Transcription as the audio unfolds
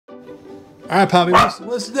right, Poppy,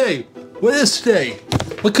 what's today? What is today?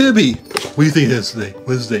 What could it be? What do you think it is today?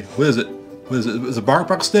 What is today? What is it? What is it? Is it Bark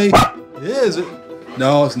Box Day? Is it?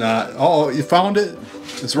 No, it's not. Oh, you found it?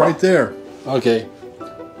 It's right there. Okay.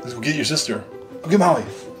 Let's go get your sister. Go get Molly.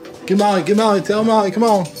 Get Molly, get Molly. Tell Molly, come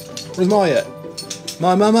on. Where's Molly at?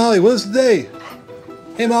 Molly, what is today?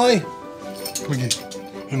 Hey, Molly. Come here.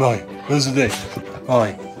 Hey, Molly, what is today?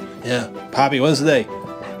 Molly. Yeah. Poppy, what is today?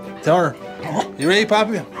 Tell her. You ready,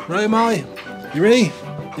 Poppy? Ready, Molly? You ready?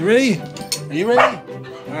 You ready? Are you ready?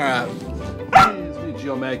 Alright. It's me,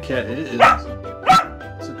 Geo Mad Cat. It is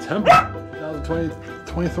September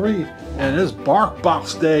 2023, and it is Bark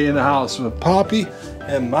Box Day in the house with Poppy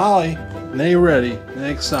and Molly. And they ready. And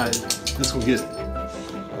they excited. Let's go get it.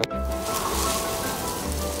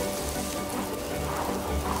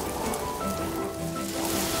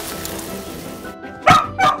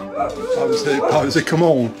 Poppy said, come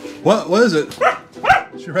on. What is it?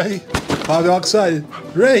 Is you ready? Poppy all excited.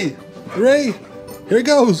 Ready? Ready? Here it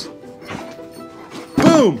goes.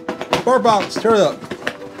 Boom! Bark box, tear it up.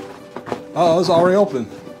 Oh, it's already open.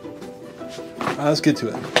 Alright, let's get to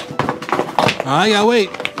it. I gotta wait.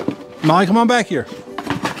 Molly, come on back here.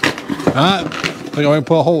 Alright, we're gonna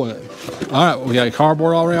put a hole in it. Alright, we got a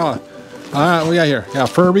cardboard already on. Alright, what we got here? Got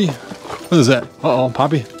a Furby. What is that? Uh-oh,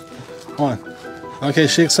 Poppy. Come on. Okay,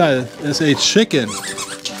 she's excited. It's a chicken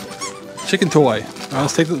toy. Alright,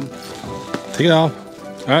 let's take it off.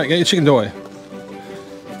 Alright, get your chicken toy.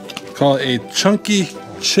 Call it a chunky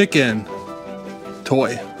chicken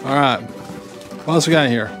toy. Alright. What else we got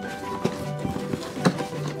in here?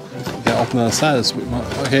 We gotta open the side of this.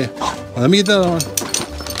 Okay. Well, let me get that one.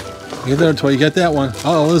 Get that toy. You got that one.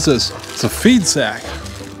 Oh, what is this? It's a feed sack.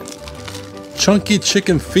 Chunky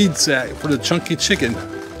chicken feed sack for the chunky chicken.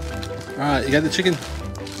 Alright, you got the chicken?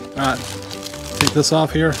 Alright. Take this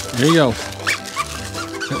off here. There you go.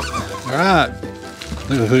 Alright.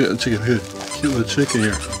 Look at the chicken. Look at the chicken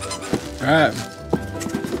here. Alright.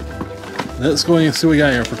 Let's go and see what we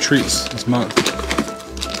got here for treats this month.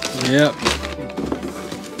 Yep.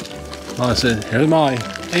 Oh, I said, here's Molly.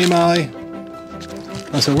 Hey, Molly.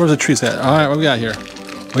 I said, where's the treats at? Alright, what we got here?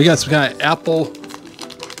 We got some kind of apple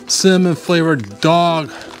cinnamon flavored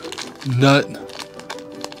dog nut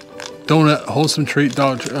donut wholesome treat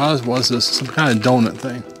dog treat. Oh, what's this? Some kind of donut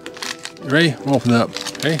thing. You ready? We'll open it up.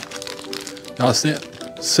 Okay. Y'all sit.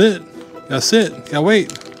 Sit. Gotta sit. Gotta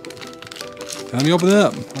wait. Let me open it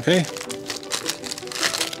up. Okay.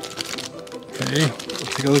 Okay.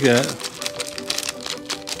 Take a look at it.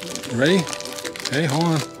 You ready? Okay, hold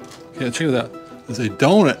on. Okay, check it out. It's a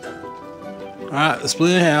donut. Alright, let's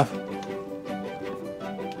split it in half.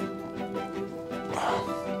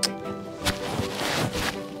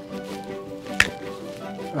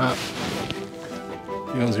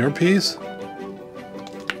 Here goes your piece.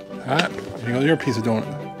 Alright, here goes your piece of donut.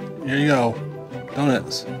 Here you go.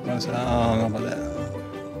 Donuts. I don't know about that.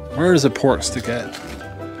 Where is the pork stick at?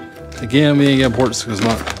 Again, we didn't get a pork stick this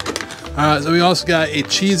month. Alright, so we also got a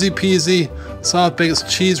cheesy peasy soft baked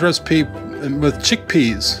cheese recipe with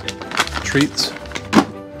chickpeas treats.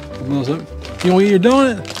 Open those up. You want to eat your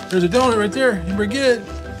donut? There's a donut right there. You better get it.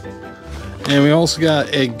 And we also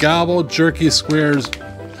got a gobble jerky squares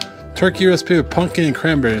turkey recipe with pumpkin and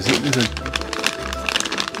cranberries. These are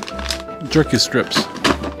jerky strips.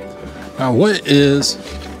 Now, what is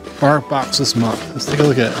Bark Box this month? Let's take a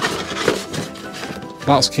look at it.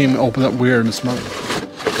 Box came opened up weird this month.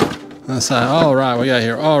 All right, what we got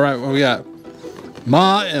here? All right, what we got?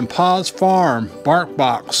 Ma and Pa's Farm Bark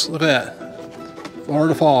Box. Look at that. For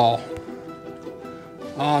the fall.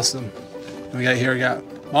 Awesome. What we got here? We got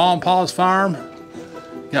Ma and Pa's Farm.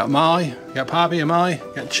 Got Molly, got Poppy and Molly,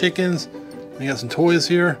 got chickens, we got some toys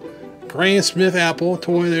here. Granny Smith apple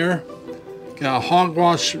toy there. Got a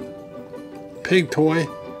hogwash pig toy.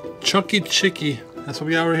 Chunky Chicky, that's what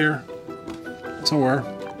we got over here. Somewhere.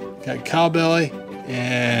 Got cowbelly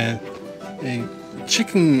and a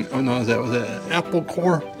chicken, oh no, was that an apple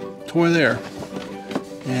core toy there.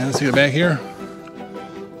 And let's get back here.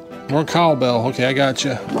 More cowbell, okay, I got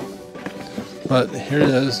you. But here it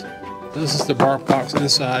is. This is the Bark Box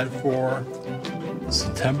inside for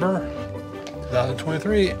September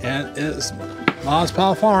 2023, and it's Ma's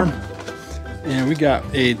Pal Farm. And we got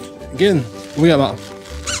a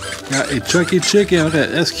chunky chicken. Look at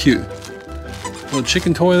that, that's cute. Little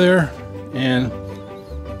chicken toy there, and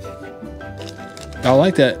y'all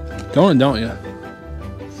like that donut, don't you?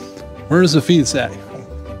 Where's the feed sack? I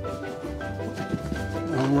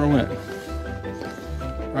don't know where it went.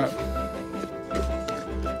 All right.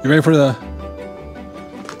 You ready for the...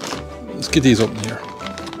 Let's get these open here.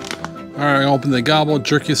 Alright, open the gobble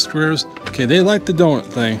jerky squares. Okay, they like the donut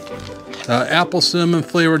thing. Apple cinnamon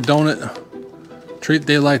flavored donut treat.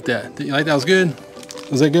 They like that. Did you like that? Was good?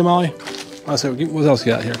 Was that good, Molly? I said, what else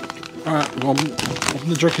you got here? All right, we'll open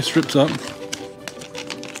the jerky strips up.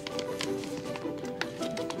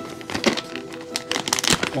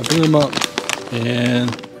 Open them up, and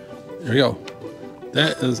there we go.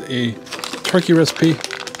 That is a turkey recipe.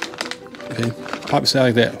 Okay, Poppy said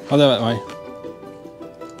like that. How's that, Molly?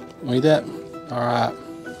 Like that? All right.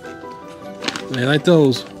 They like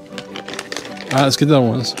those. All right, let's get the other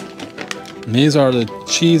ones. And these are the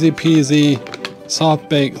cheesy peasy soft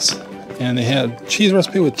bakes, and they have cheese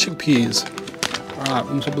recipe with chickpeas. All right,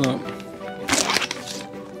 let's open them up.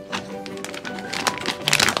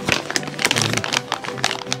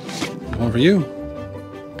 One for you.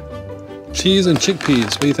 Cheese and chickpeas.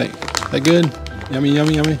 What do you think? That good? Yummy,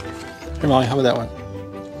 yummy, yummy. Here, Molly, how about that one?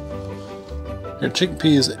 Here,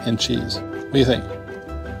 chickpeas and cheese. What do you think?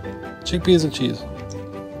 Chickpeas and cheese.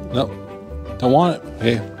 Nope. Don't want it?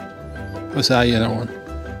 Okay. Let's add you another one.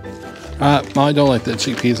 Alright, Molly don't like the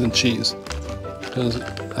chickpeas and cheese, because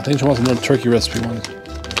I think she wants another turkey recipe one.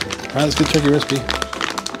 Alright, let's get turkey recipe.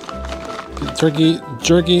 Get turkey,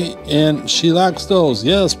 jerky, and she likes those.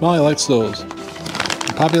 Yes, Molly likes those.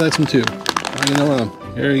 And Poppy likes them too. I'll get another one of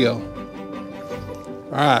them. Here you go.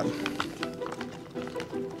 Alright.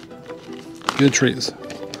 Good treats.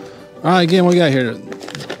 Alright, again, what we got here?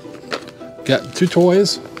 Got 2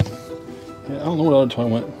 toys. Yeah, I don't know what other toy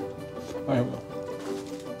went. Alright,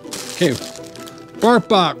 okay. Bark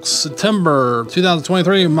Box, September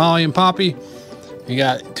 2023, Molly and Poppy. You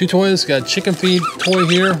got 2 toys. Got a chicken feed toy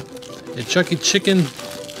here, a Chucky chicken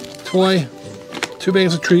toy, 2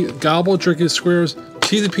 bags of treat, gobble jerky squares,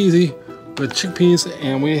 cheesy peasy with chickpeas,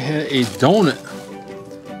 and we had a donut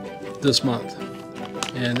this month,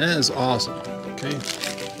 and that is awesome. Okay,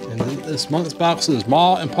 and this month's box is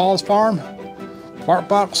Ma and Paul's Farm Bark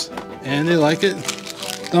Box, and they like it.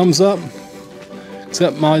 Thumbs up.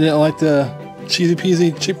 Except Molly didn't like the cheesy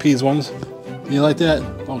peasy chickpeas ones. You like that?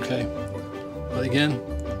 Okay. But again,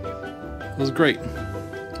 it was great.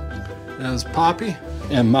 And it was Poppy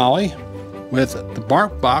and Molly with the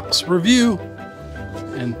Bark Box review.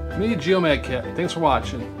 And me, Geomag Cat. Thanks for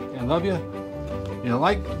watching. And love you. You know,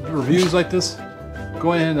 like reviews like this,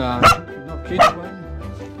 go ahead and hit the notification button.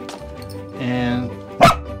 And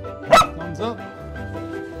thumbs up.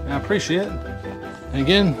 And I appreciate it. And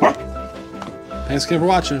again, thanks again for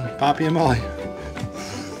watching, Poppy and Molly.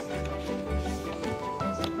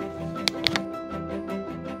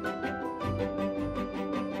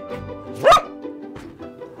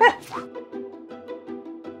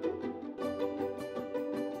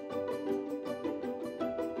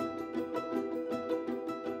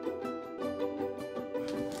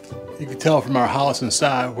 You can tell from our house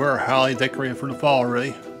inside, we're highly decorated for the fall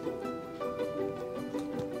already.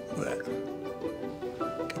 Look at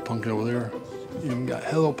that. Got pumpkin over there. Even got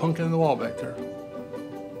Hello Pumpkin in the wall back there.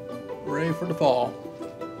 Ready for the fall.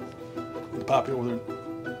 And Poppy over there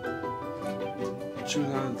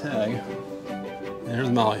chewing on the tag. And here's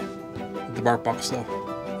Molly with the Bark Box stuff.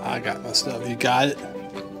 I got my stuff. You got it?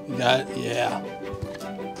 You got it? Yeah.